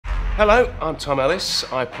Hello, I'm Tom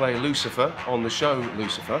Ellis. I play Lucifer on the show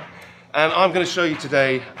Lucifer, and I'm going to show you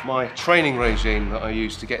today my training regime that I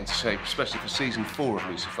use to get into shape, especially for season 4 of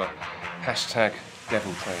Lucifer. Hashtag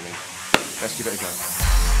devil training. Let's give it a go.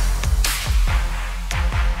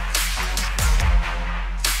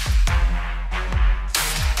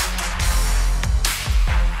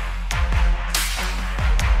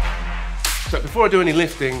 So before I do any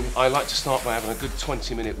lifting, I like to start by having a good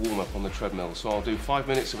 20-minute warm-up on the treadmill. So I'll do 5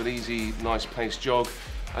 minutes of an easy, nice paced jog,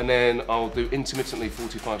 and then I'll do intermittently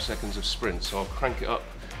 45 seconds of sprint. So I'll crank it up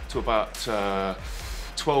to about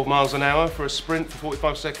 12 miles an hour for a sprint for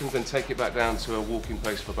 45 seconds, then take it back down to a walking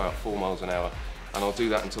pace for about 4 miles an hour. And I'll do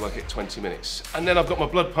that until I hit 20 minutes. And then I've got my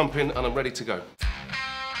blood pumping and I'm ready to go.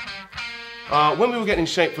 When we were getting in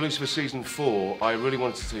shape for Lucifer season 4, I really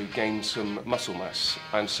wanted to gain some muscle mass.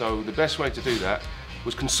 And so the best way to do that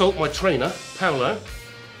was consult my trainer, Paolo.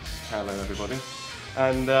 Hello everybody.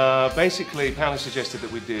 And basically Paolo suggested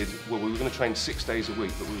that we were going to train 6 days a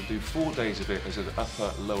week, but we would do 4 days of it as an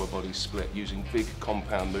upper lower body split using big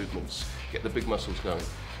compound movements, get the big muscles going.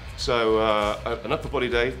 So an upper body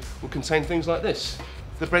day will contain things like this: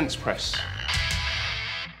 the bench press.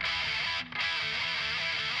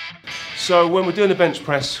 So when we're doing the bench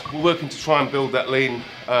press, we're working to try and build that lean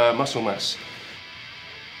muscle mass.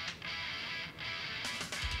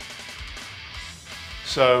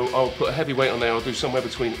 So I'll put a heavy weight on there. I'll do somewhere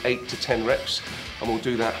between 8 to 10 reps, and we'll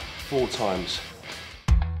do that 4 times.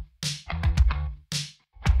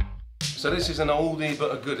 So this is an oldie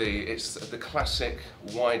but a goodie. It's the classic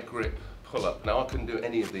wide grip pull-up. Now I couldn't do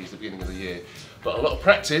any of these at the beginning of the year, but a lot of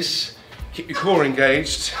practice, keep your core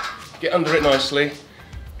engaged, get under it nicely,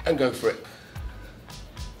 and go for it.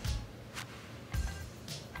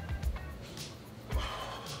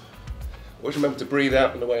 Always remember to breathe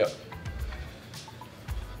out on the way up.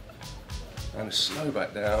 And slow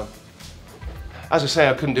back down. As I say,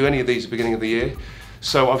 I couldn't do any of these at the beginning of the year,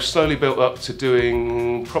 so I've slowly built up to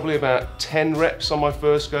doing probably about 10 reps on my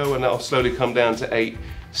first go, and that'll slowly come down to 8,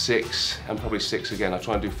 6, and probably 6 again. I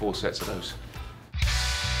try and do 4 sets of those.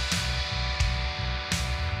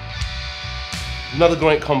 Another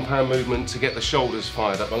great compound movement to get the shoulders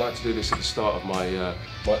fired up, I like to do this at the start of my,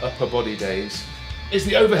 my upper body days, is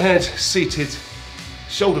the overhead seated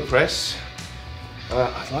shoulder press.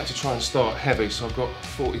 I'd like to try and start heavy, so I've got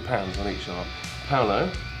 40 pounds on each arm.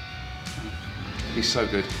 Paolo, he's so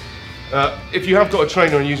good. If you have got a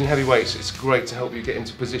trainer and using heavy weights, it's great to help you get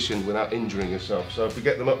into position without injuring yourself. So if we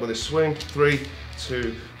get them up with a swing, 3,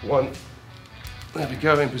 2, 1, there we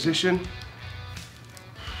go, in position.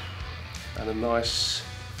 And a nice,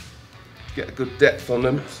 get a good depth on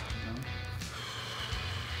them.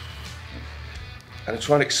 And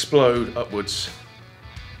try and explode upwards.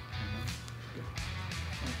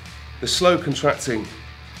 The slow contracting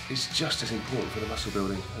is just as important for the muscle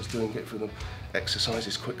building as doing it for the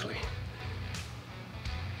exercises quickly.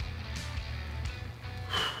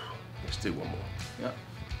 Let's do one more. Yeah.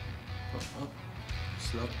 Up, up,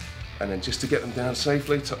 slow. And then just to get them down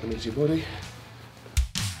safely, tuck them into your body.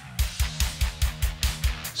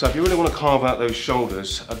 So if you really want to carve out those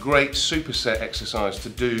shoulders, a great superset exercise to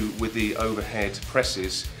do with the overhead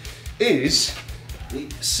presses is the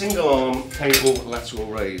single arm cable lateral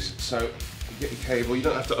raise. So you get your cable, you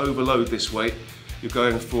don't have to overload this weight. You're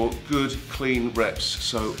going for good, clean reps.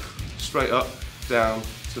 So straight up, down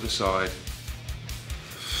to the side,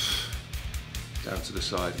 down to the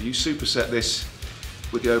side. You superset this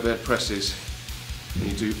with the overhead presses,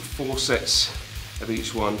 and you do 4 sets of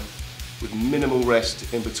each one, with minimal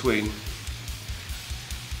rest in between,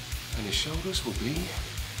 and your shoulders will be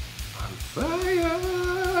on fire.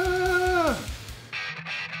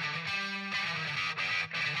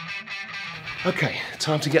 Okay,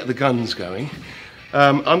 time to get the guns going.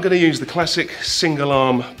 I'm going to use the classic single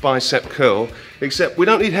arm bicep curl, except we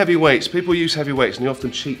don't need heavy weights. People use heavy weights and they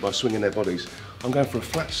often cheat by swinging their bodies. I'm going for a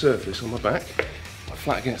flat surface on my back,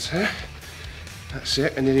 flat against here. That's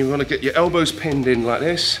it, and then you want to get your elbows pinned in like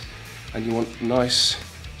this, and you want nice,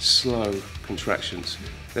 slow contractions.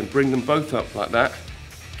 Then bring them both up like that,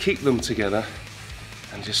 keep them together,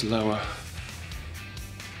 and just lower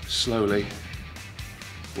slowly,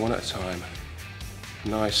 one at a time.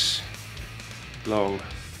 Nice, long,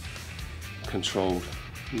 controlled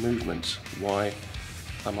movements. Why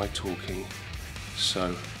am I talking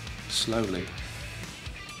so slowly?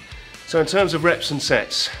 So in terms of reps and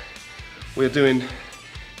sets, we're doing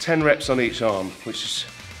 10 reps on each arm, which is,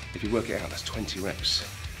 if you work it out, that's 20 reps,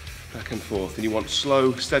 back and forth. And you want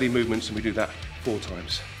slow, steady movements, and we do that 4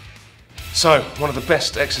 times. So, one of the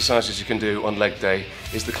best exercises you can do on leg day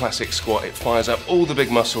is the classic squat. It fires up all the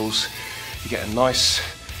big muscles. You get a nice,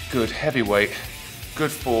 good heavy weight,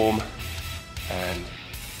 good form, and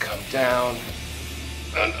come down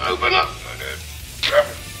and open up.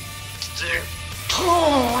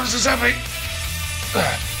 Oh, this is heavy.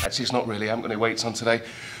 Actually, it's not really, I haven't got any weights on today,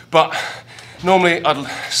 but normally I'd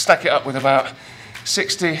stack it up with about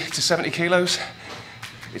 60 to 70 kilos.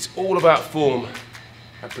 It's all about form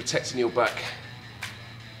and protecting your back.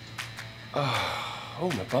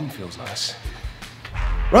 Oh, my bum feels nice.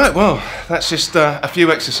 Right, well, that's just a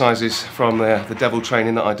few exercises from the devil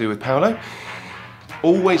training that I do with Paolo.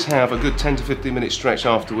 Always have a good 10 to 15 minute stretch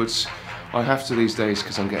afterwards. I have to these days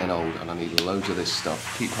because I'm getting old and I need loads of this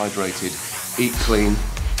stuff. Keep hydrated, eat clean,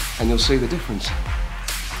 and you'll see the difference.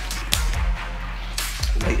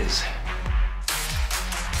 Laters.